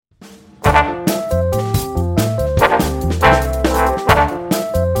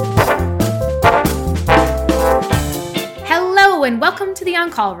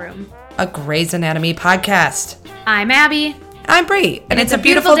On-Call Room, a Grey's Anatomy podcast. I'm Abby. I'm Bree, and it's a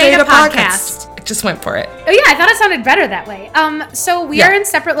beautiful day to podcast. I just went for it. Oh yeah, I thought it sounded better that way. So we are in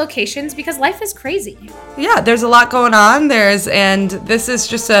separate locations because life is crazy. Yeah, there's a lot going on. And this is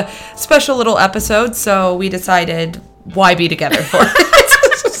just a special little episode, so we decided why be together for it.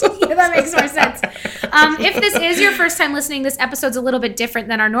 Yeah, that makes more sense. If this is your first time listening, this episode's a little bit different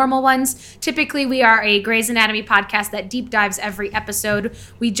than our normal ones. Typically, we are a Grey's Anatomy podcast that deep dives every episode.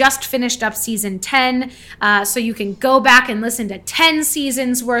 We just finished up season 10, so you can go back and listen to 10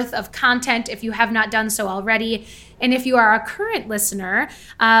 seasons worth of content if you have not done so already. And if you are a current listener,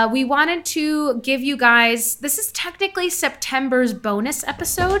 we wanted to give you guys, this is technically September's bonus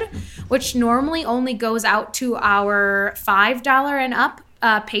episode, which normally only goes out to our $5 and up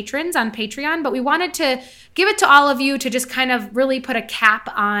patrons on Patreon, but we wanted to give it to all of you to just kind of really put a cap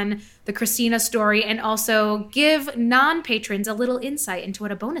on the Cristina story and also give non-patrons a little insight into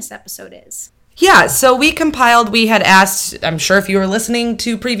what a bonus episode is. Yeah, so we had asked, I'm sure if you were listening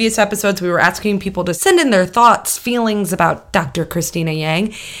to previous episodes, we were asking people to send in their thoughts, feelings about Dr. Cristina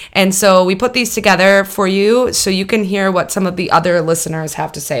Yang. And so we put these together for you so you can hear what some of the other listeners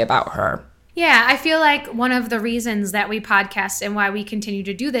have to say about her. Yeah, I feel like one of the reasons that we podcast and why we continue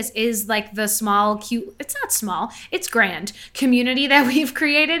to do this is like the small, cute, it's not small, it's grand community that we've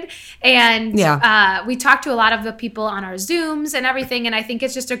created. And we talk to a lot of the people on our Zooms and everything. And I think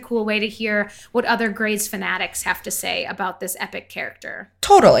it's just a cool way to hear what other Grey's fanatics have to say about this epic character.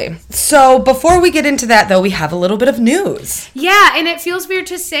 Totally. So before we get into that, though, we have a little bit of news. Yeah, and it feels weird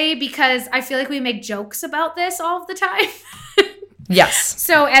to say because I feel like we make jokes about this all of the time. Yes.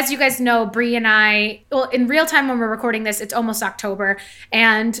 So as you guys know, Bree and I, well, in real time when we're recording this, it's almost October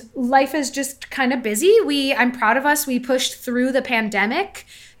and life is just kind of busy. I'm proud of us. We pushed through the pandemic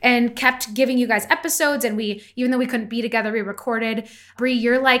and kept giving you guys episodes. And even though we couldn't be together, we recorded. Bree,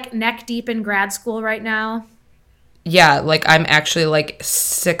 you're like neck deep in grad school right now. Yeah, like I'm actually like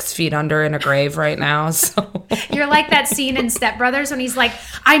 6 feet under in a grave right now. So you're like that scene in Step Brothers when he's like,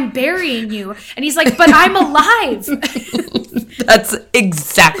 I'm burying you. And he's like, but I'm alive. That's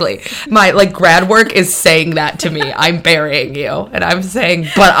exactly my grad work is saying that to me. I'm burying you. And I'm saying,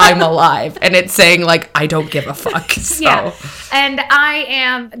 but I'm alive. And it's saying I don't give a fuck. So. Yeah. And I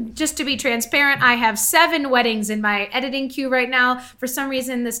am, just to be transparent, I have 7 weddings in my editing queue right now. For some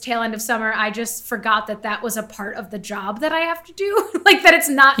reason, this tail end of summer, I just forgot that was a part of the job that I have to do. That it's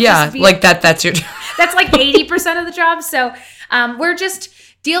not just being, that's your job. That's 80% of the job. So we're just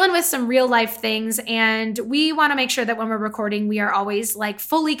dealing with some real life things. And we want to make sure that when we're recording, we are always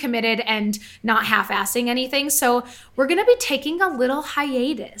fully committed and not half-assing anything. So we're going to be taking a little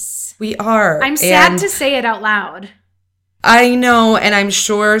hiatus. We are. I'm sad to say it out loud. I know, and I'm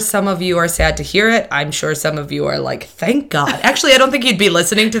sure some of you are sad to hear it. I'm sure some of you are like, thank God. Actually, I don't think you'd be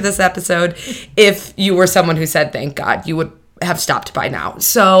listening to this episode if you were someone who said thank God. You would have stopped by now.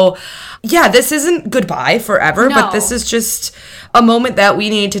 So, yeah, this isn't goodbye forever, but this is just a moment that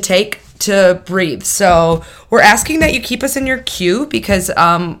we need to take to breathe. So we're asking that you keep us in your queue because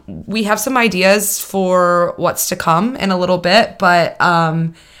we have some ideas for what's to come in a little bit. But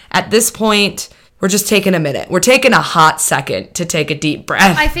at this point, we're just taking a minute. We're taking a hot second to take a deep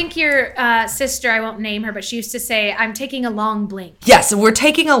breath. I think your sister, I won't name her, but she used to say, I'm taking a long blink. Yes, we're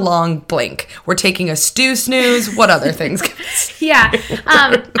taking a long blink. We're taking a stew snooze. What other things? Yeah.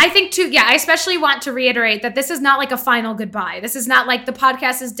 I think too, I especially want to reiterate that this is not a final goodbye. This is not the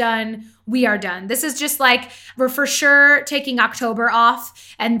podcast is done. We are done. This is just we're for sure taking October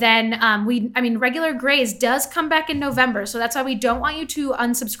off. And then regular Grey's does come back in November. So that's why we don't want you to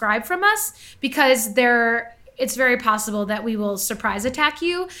unsubscribe from us because it's very possible that we will surprise attack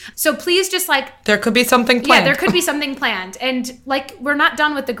you. So please just there could be something planned. Yeah, there could be something planned. And we're not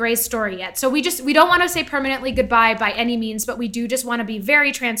done with the Grey's story yet. So we don't want to say permanently goodbye by any means, but we do just want to be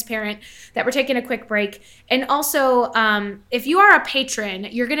very transparent that we're taking a quick break. And also, if you are a patron,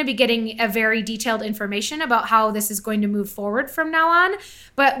 you're going to be getting a very detailed information about how this is going to move forward from now on.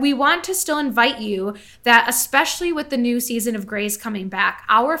 But we want to still invite you that, especially with the new season of Grey's coming back,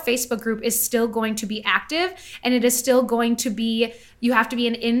 our Facebook group is still going to be active. And it is still going to be, you have to be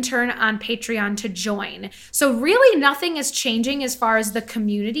an intern on Patreon to join. So really nothing is changing as far as the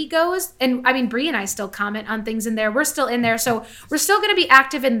community goes. And Bree and I still comment on things in there. We're still in there. So we're still going to be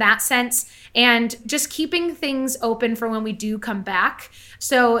active in that sense and just keeping things open for when we do come back.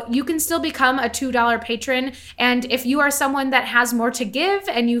 So you can still become a $2 patron. And if you are someone that has more to give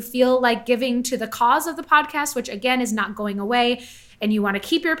and you feel like giving to the cause of the podcast, which again is not going away, and you want to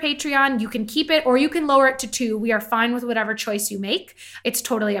keep your Patreon, you can keep it or you can lower it to $2. We are fine with whatever choice you make. It's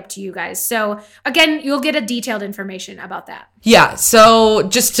totally up to you guys. So again, you'll get a detailed information about that. Yeah, so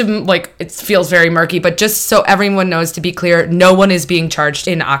just to, like, it feels very murky, but just so everyone knows, to be clear, no one is being charged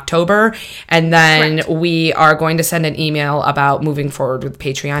in October, and then Correct. we are going to send an email about moving forward with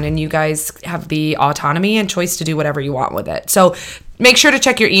Patreon, and you guys have the autonomy and choice to do whatever you want with it. So make sure to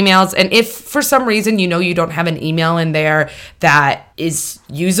check your emails, and if for some reason you know you don't have an email in there that is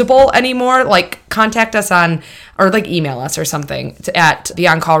usable anymore, like contact us on, or like email us or something at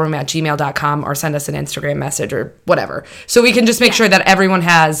theoncallroom@gmail.com, or send us an Instagram message or whatever. So we can just make sure that everyone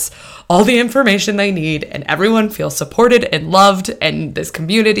has all the information they need and everyone feels supported and loved, and this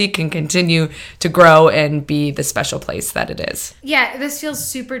community can continue to grow and be the special place that it is. Yeah, this feels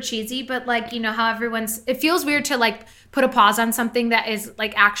super cheesy, but like, you know how it feels weird to like put a pause on something that is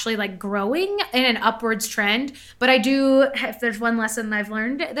like actually like growing in an upwards trend. But I do, if there's one lesson I've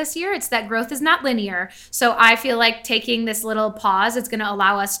learned this year, it's that growth is not linear. So I feel like taking this little pause, it's going to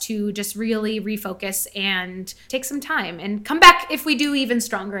allow us to just really refocus and take some time and come back if we do even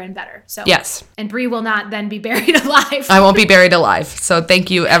stronger and better. So yes. And Bree will not then be buried alive. I won't be buried alive. So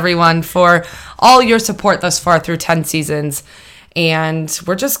thank you everyone for all your support thus far through 10 seasons. And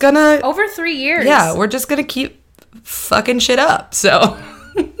we're just gonna... Over 3 years. Yeah, we're just gonna keep fucking shit up. So...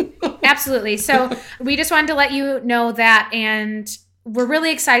 Absolutely. So we just wanted to let you know that, and we're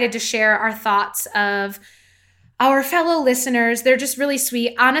really excited to share our thoughts of our fellow listeners. They're just really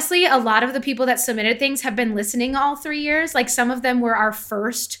sweet. Honestly, a lot of the people that submitted things have been listening all 3 years. Like some of them were our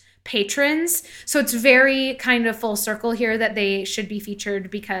first patrons. So it's very kind of full circle here that they should be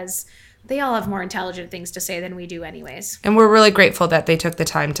featured, because they all have more intelligent things to say than we do anyways. And we're really grateful that they took the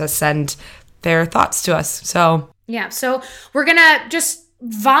time to send their thoughts to us. So yeah, so we're going to just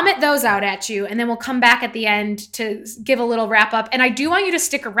vomit those out at you, and then we'll come back at the end to give a little wrap up. And I do want you to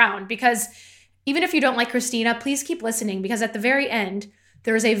stick around, because even if you don't like Cristina, please keep listening, because at the very end,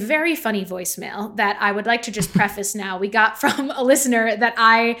 there is a very funny voicemail that I would like to just preface now. We got from a listener that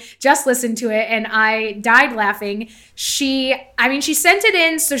I just listened to it and I died laughing. She sent it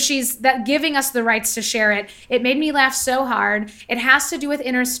in, so she's giving us the rights to share it. It made me laugh so hard. It has to do with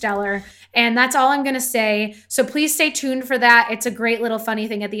Interstellar. And that's all I'm going to say. So please stay tuned for that. It's a great little funny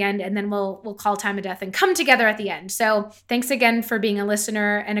thing at the end, and then we'll call time of death and come together at the end. So thanks again for being a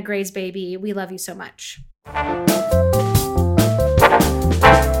listener and a Grey's baby. We love you so much.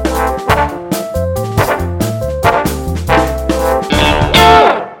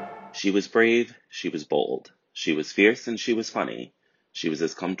 She was brave, she was bold, she was fierce, and she was funny. She was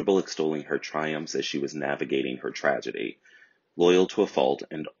as comfortable extolling her triumphs as she was navigating her tragedy. Loyal to a fault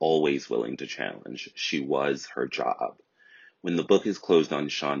and always willing to challenge, she was her job. When the book is closed on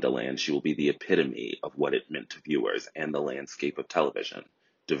Shondaland, she will be the epitome of what it meant to viewers and the landscape of television.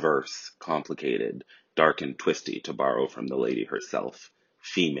 Diverse, complicated, dark and twisty, to borrow from the lady herself.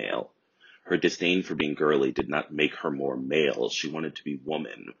 Female. Her disdain for being girly did not make her more male. She wanted to be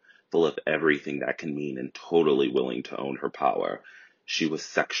woman, full of everything that can mean and totally willing to own her power. She was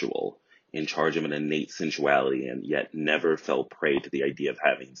sexual, in charge of an innate sensuality, and yet never fell prey to the idea of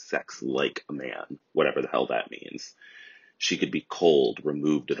having sex like a man, whatever the hell that means. She could be cold,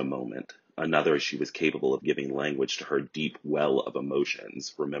 removed at a moment. Another, she was capable of giving language to her deep well of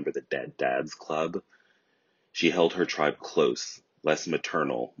emotions. Remember the Dead Dads Club? She held her tribe close, less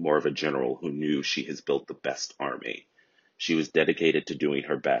maternal, more of a general who knew she has built the best army. She was dedicated to doing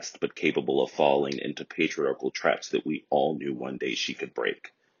her best, but capable of falling into patriarchal traps that we all knew one day she could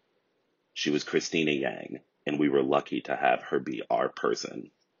break. She was Cristina Yang, and we were lucky to have her be our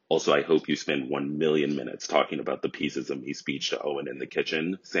person. Also, I hope you spend 1 million minutes talking about the Pieces of Me speech to Owen in the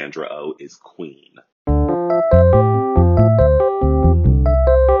kitchen. Sandra Oh is queen.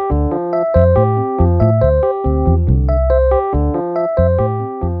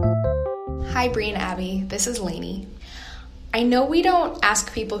 Hi, Bree and Abby. This is Lainey. I know we don't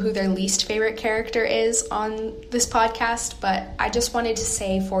ask people who their least favorite character is on this podcast, but I just wanted to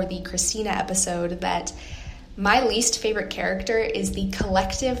say for the Cristina episode that my least favorite character is the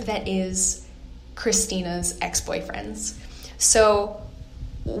collective that is Cristina's ex-boyfriends. So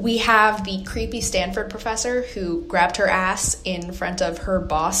we have the creepy Stanford professor who grabbed her ass in front of her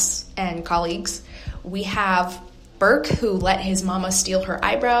boss and colleagues. We have Burke, who let his mama steal her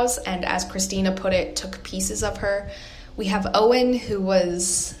eyebrows and, as Cristina put it, took pieces of her. We have Owen, who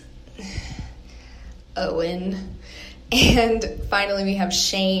was Owen. And finally we have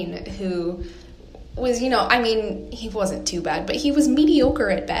Shane, who was, he wasn't too bad, but he was mediocre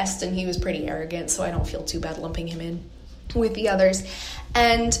at best, and he was pretty arrogant, so I don't feel too bad lumping him in with the others.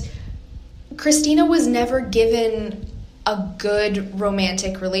 And Cristina was never given a good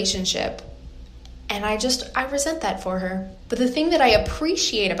romantic relationship. And I resent that for her. But the thing that I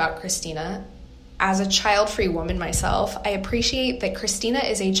appreciate about Cristina, as a child-free woman myself, I appreciate that Cristina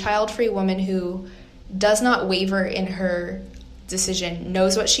is a child-free woman who does not waver in her decision,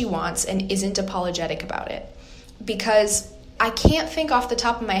 knows what she wants, and isn't apologetic about it. Because I can't think off the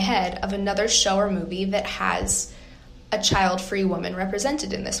top of my head of another show or movie that has a child-free woman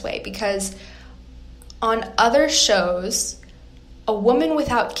represented in this way. Because on other shows, a woman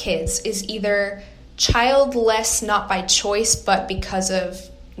without kids is either childless, not by choice, but because of,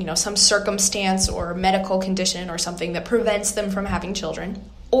 some circumstance or medical condition or something that prevents them from having children.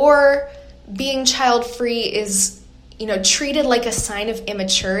 Or being child-free is, treated like a sign of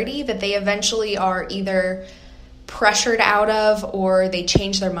immaturity that they eventually are either pressured out of or they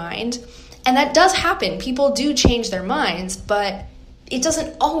change their mind. And that does happen. People do change their minds, but it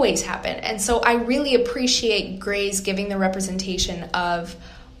doesn't always happen. And so I really appreciate Grey's giving the representation of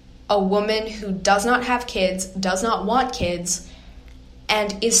a woman who does not have kids, does not want kids,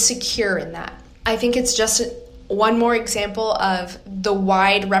 and is secure in that. I think it's just one more example of the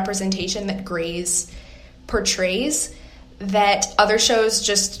wide representation that Grey's portrays that other shows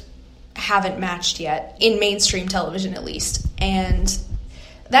just haven't matched yet, in mainstream television at least. And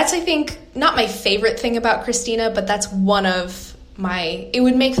that's, I think, not my favorite thing about Cristina, but that's one of it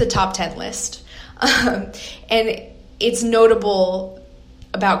would make the top 10 list. And it's notable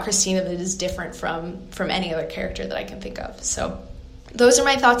about Cristina that is different from any other character that I can think of. So those are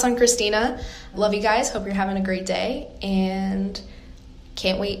my thoughts on Cristina. Love you guys. Hope you're having a great day, and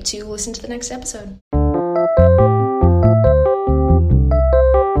can't wait to listen to the next episode.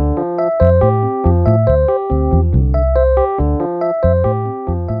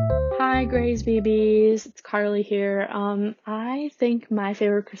 Hi, Grey's BBs. It's Carly here. I think my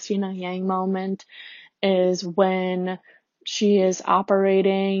favorite Cristina Yang moment is when she is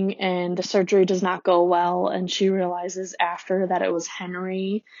operating and the surgery does not go well, and she realizes after that it was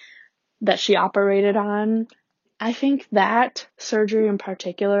Henry that she operated on. I think that surgery in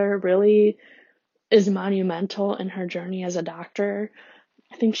particular really is monumental in her journey as a doctor.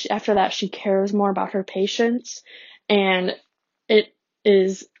 I think after that she cares more about her patients, and it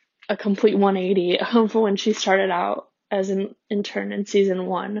is a complete 180 of when she started out as an intern in season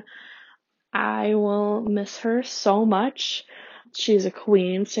 1. I will miss her so much. She's a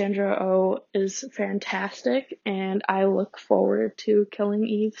queen. Sandra Oh is fantastic, and I look forward to Killing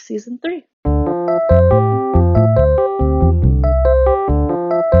Eve season 3.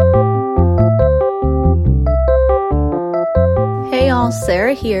 Hey y'all,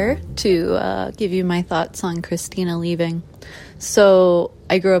 Sarah here to give you my thoughts on Cristina leaving. So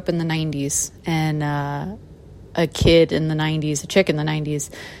I grew up in the 90s, and a chick in the 90s,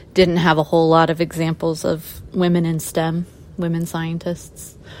 didn't have a whole lot of examples of women in STEM, women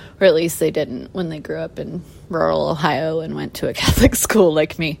scientists, or at least they didn't when they grew up in rural Ohio and went to a Catholic school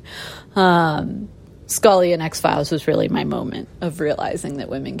like me. Scully and X-Files was really my moment of realizing that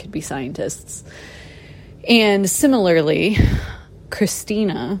women could be scientists. And similarly,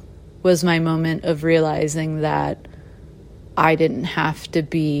 Cristina was my moment of realizing that I didn't have to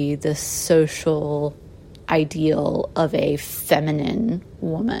be the social ideal of a feminine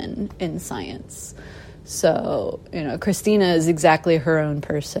woman in science. So, Cristina is exactly her own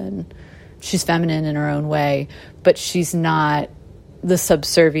person. She's feminine in her own way, but she's not the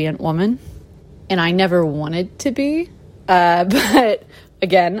subservient woman. And I never wanted to be. But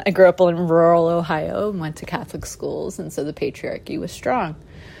again, I grew up in rural Ohio and went to Catholic schools, and so the patriarchy was strong.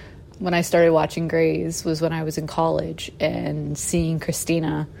 When I started watching Grey's was when I was in college, and seeing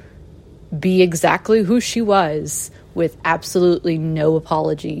Cristina be exactly who she was with absolutely no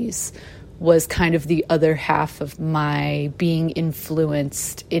apologies was kind of the other half of my being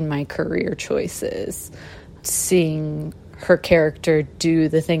influenced in my career choices. Seeing her character do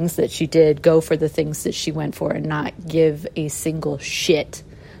the things that she did, go for the things that she went for, and not give a single shit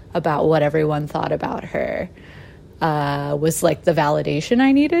about what everyone thought about her was like the validation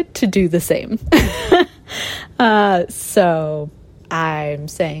I needed to do the same. So I'm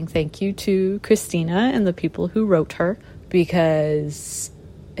saying thank you to Cristina and the people who wrote her, because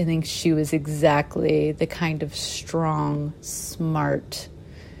I think she was exactly the kind of strong, smart,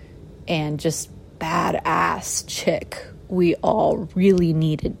 and just badass chick we all really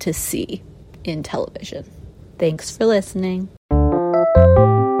needed to see in television. Thanks for listening.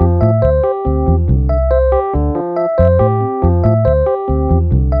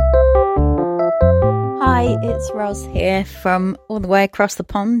 Hi, it's Roz here from all the way across the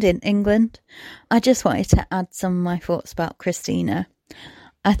pond in England. I just wanted to add some of my thoughts about Cristina.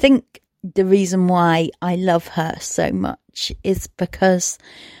 I think the reason why I love her so much is because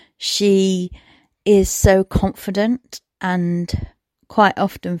she is so confident and quite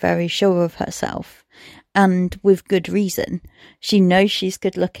often very sure of herself, and with good reason. She knows she's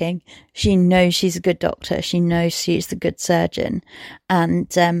good looking. She knows she's a good doctor. She knows she's a good surgeon. And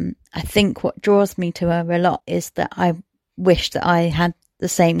I think what draws me to her a lot is that I wish that I had the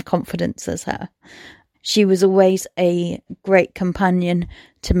same confidence as her. She was always a great companion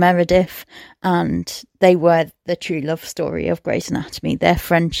to Meredith, and they were the true love story of Grey's Anatomy. Their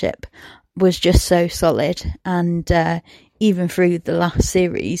friendship was just so solid, and even through the last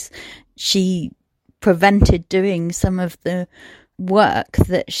series, she prevented doing some of the work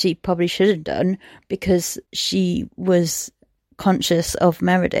that she probably should have done because she was conscious of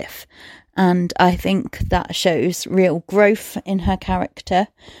Meredith. And I think that shows real growth in her character,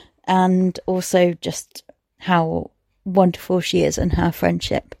 and also just how wonderful she is in her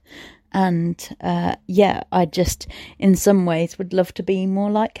friendship. And I just in some ways would love to be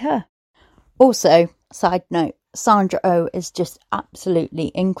more like her. Also, side note, Sandra Oh is just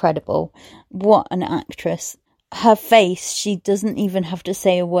absolutely incredible. What an actress. Her face, she doesn't even have to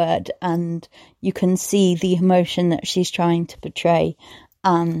say a word, and you can see the emotion that she's trying to portray,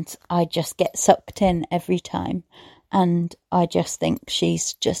 and I just get sucked in every time. And I just think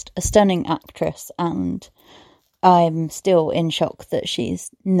she's just a stunning actress, and I'm still in shock that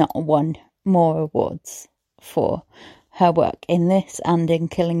she's not won more awards for her work in this and in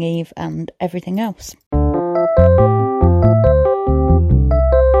Killing Eve and everything else.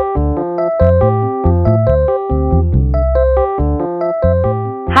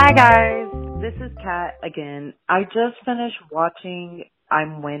 Hi guys, this is Kat again. I just finished watching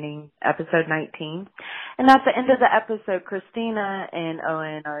I'm Winning episode 19, and at the end of the episode, Cristina and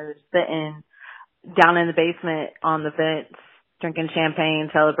Owen are sitting down in the basement on the vents, drinking champagne,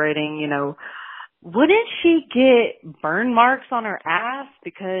 celebrating, wouldn't she get burn marks on her ass?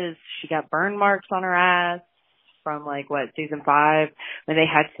 Because she got burn marks on her ass from season 5 when they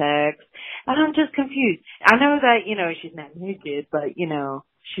had sex. And I'm just confused. I know that, she's not naked, but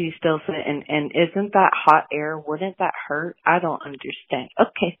she's still sitting, and isn't that hot air? Wouldn't that hurt? I don't understand.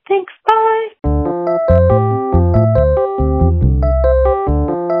 Okay, thanks, bye.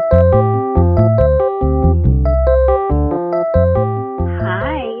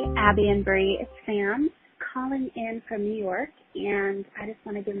 Abby and Bree, it's Sam calling in from New York, and I just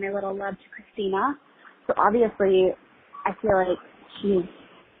want to give my little love to Cristina. So obviously, I feel like she's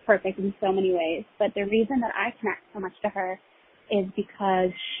perfect in so many ways, but the reason that I connect so much to her is because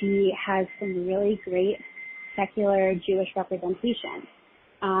she has some really great secular Jewish representation.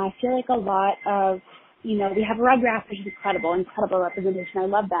 I feel like a lot of, we have Rugrats, which is incredible representation. I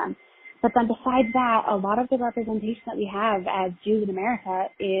love them. But then besides that, a lot of the representation that we have as Jews in America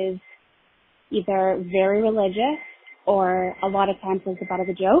is either very religious or a lot of times it's about as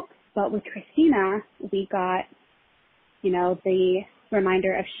a joke. But with Cristina, we got, the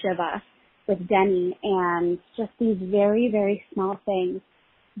reminder of Shiva with Denny, and just these very, very small things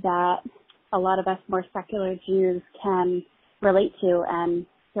that a lot of us more secular Jews can relate to and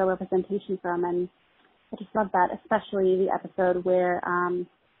feel representation from. And I just love that, especially the episode where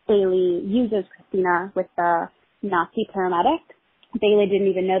Bailey uses Cristina with the Nazi paramedic. Bailey didn't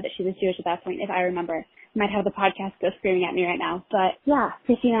even know that she was Jewish at that point, if I remember. Might have the podcast go screaming at me right now. But yeah,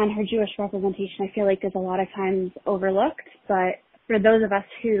 Cristina and her Jewish representation, I feel like is a lot of times overlooked. But for those of us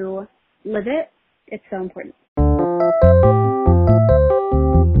who live it, it's so important.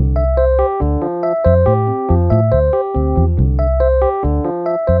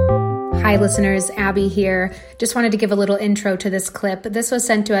 Hi listeners, Abby here. Just wanted to give a little intro to this clip. This was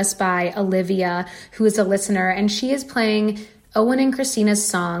sent to us by Olivia, who is a listener, and she is playing Owen and Christina's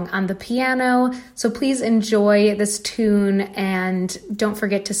song on the piano. So please enjoy this tune, and don't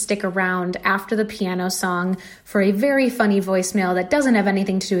forget to stick around after the piano song for a very funny voicemail that doesn't have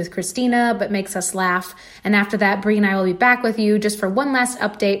anything to do with Cristina, but makes us laugh. And after that, Bree and I will be back with you just for one last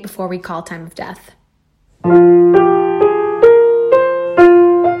update before we call time of death.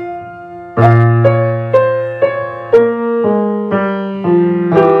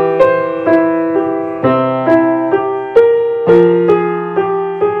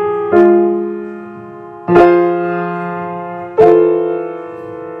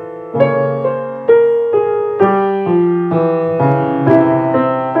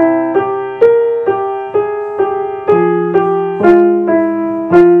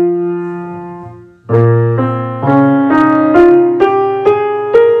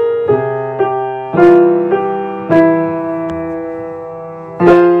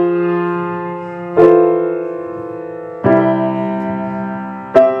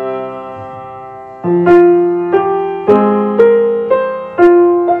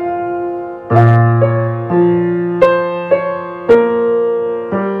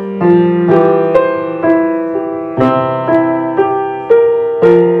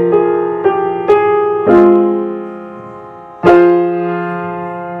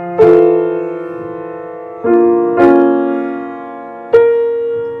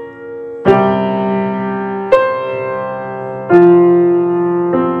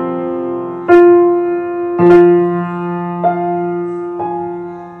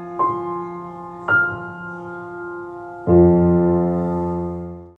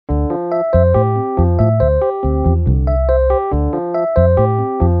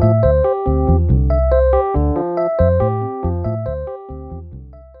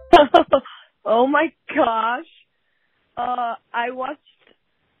 Oh my gosh. I watched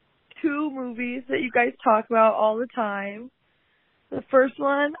 2 movies that you guys talk about all the time. The first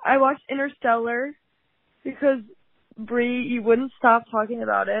one, I watched Interstellar because, Brie, you wouldn't stop talking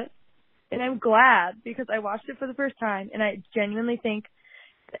about it. And I'm glad because I watched it for the first time and I genuinely think,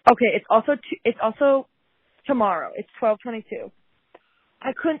 okay, it's also tomorrow. It's 12/22.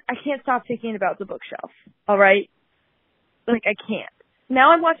 I can't stop thinking about the bookshelf. All right? Like, I can't.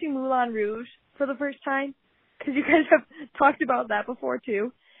 Now I'm watching Moulin Rouge for the first time because you guys have talked about that before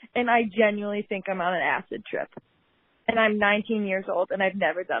too. And I genuinely think I'm on an acid trip. And I'm 19 years old and I've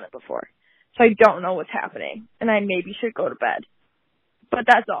never done it before. So I don't know what's happening. And I maybe should go to bed. But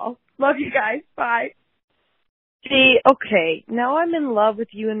that's all. Love you guys. Bye. See, okay, now I'm in love with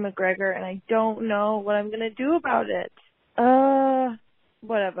Ewan McGregor and I don't know what I'm going to do about it.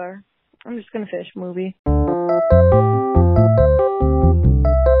 Whatever. I'm just going to finish the movie.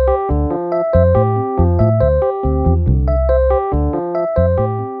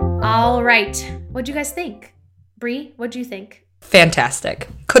 All right. What'd you guys think? Brie, what'd you think? Fantastic.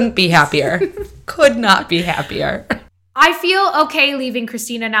 Couldn't be happier. Could not be happier. I feel okay leaving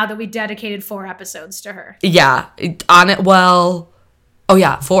Cristina now that we dedicated 4 episodes to her. Yeah. On it, well... Oh,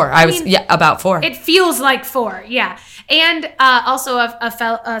 yeah, 4. I mean, about 4. It feels like 4, yeah. And also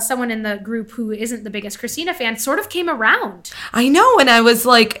someone in the group who isn't the biggest Cristina fan sort of came around. I know, and I was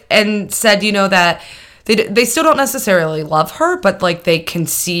like, and said, you know, that they still don't necessarily love her, but like they can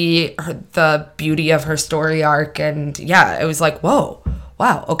see the beauty of her story arc, and yeah, it was like, whoa,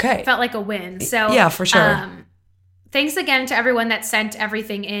 wow, okay. Felt like a win. So yeah, for sure. Thanks again to everyone that sent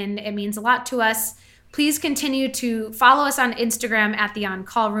everything in. It means a lot to us. Please continue to follow us on Instagram at the On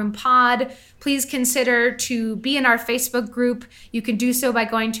Call Room Pod. Please consider to be in our Facebook group. You can do so by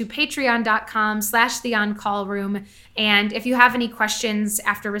going to patreon.com/the On Call Room. And if you have any questions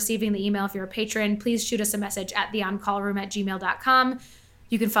after receiving the email, if you're a patron, please shoot us a message at theoncallroom@gmail.com.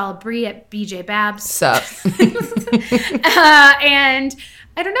 You can follow Brie at BJ Babs. Sup. And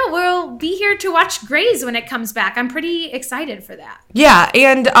I don't know, we'll be here to watch Grey's when it comes back. I'm pretty excited for that. Yeah,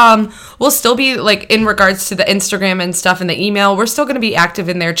 and we'll still be, like, in regards to the Instagram and stuff and the email, we're still going to be active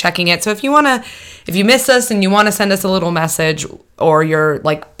in there checking it. So if you miss us and you want to send us a little message or you're,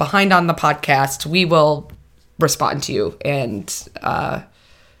 like, behind on the podcast, we will respond to you. And,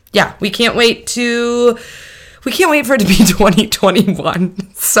 yeah, we can't wait for it to be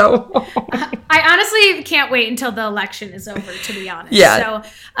 2021. So I honestly can't wait until the election is over, to be honest. Yeah. So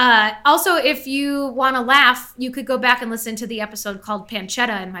also, if you want to laugh, you could go back and listen to the episode called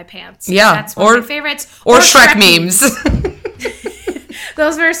Pancetta in My Pants. Yeah. That's one of my favorites. Or Shrek memes.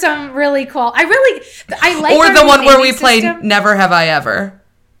 Those were some really cool. I like or the one where we played Never Have I Ever.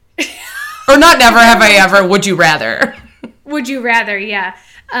 Or not Never Have I Ever, Would You Rather. Would you rather, yeah.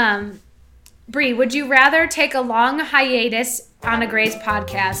 Brie, would you rather take a long hiatus on a Grey's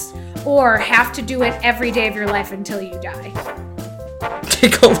podcast or have to do it every day of your life until you die?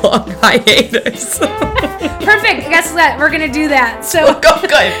 Take a long hiatus. Perfect. Guess what? We're going to do that. So oh,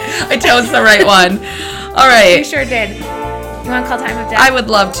 good. I chose the right one. All right. You sure did. You want to call Time of Death? I would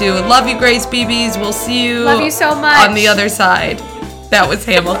love to. Love you, Grace BBs. We'll see you. Love you so much. On the other side. That was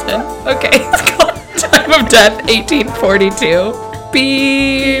Hamilton. Okay. It's called Time of Death, 1842.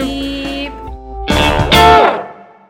 Beep.